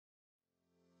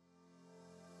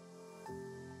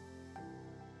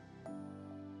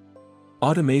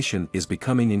Automation is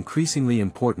becoming increasingly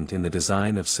important in the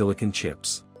design of silicon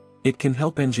chips. It can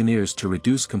help engineers to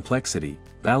reduce complexity,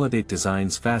 validate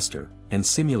designs faster, and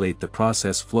simulate the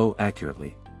process flow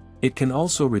accurately. It can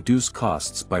also reduce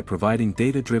costs by providing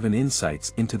data-driven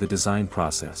insights into the design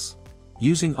process.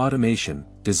 Using automation,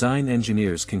 design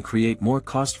engineers can create more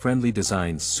cost-friendly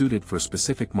designs suited for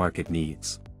specific market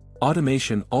needs.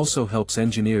 Automation also helps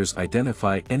engineers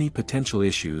identify any potential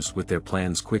issues with their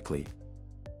plans quickly.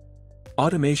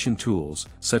 Automation tools,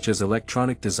 such as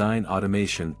electronic design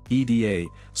automation (EDA)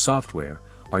 software,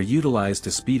 are utilized to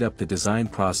speed up the design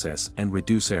process and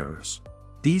reduce errors.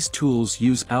 These tools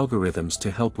use algorithms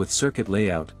to help with circuit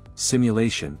layout,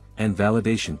 simulation, and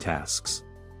validation tasks.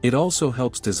 It also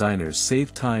helps designers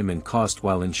save time and cost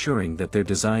while ensuring that their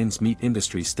designs meet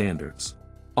industry standards.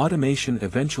 Automation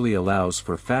eventually allows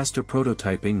for faster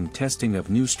prototyping and testing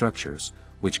of new structures,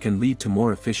 which can lead to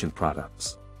more efficient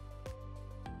products.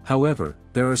 However,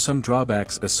 there are some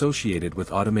drawbacks associated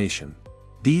with automation.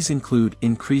 These include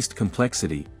increased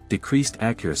complexity, decreased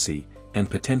accuracy, and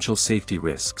potential safety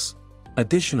risks.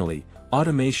 Additionally,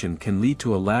 automation can lead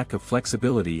to a lack of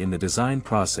flexibility in the design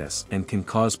process and can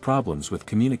cause problems with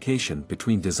communication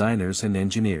between designers and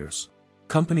engineers.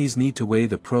 Companies need to weigh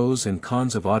the pros and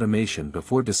cons of automation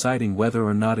before deciding whether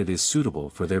or not it is suitable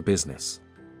for their business.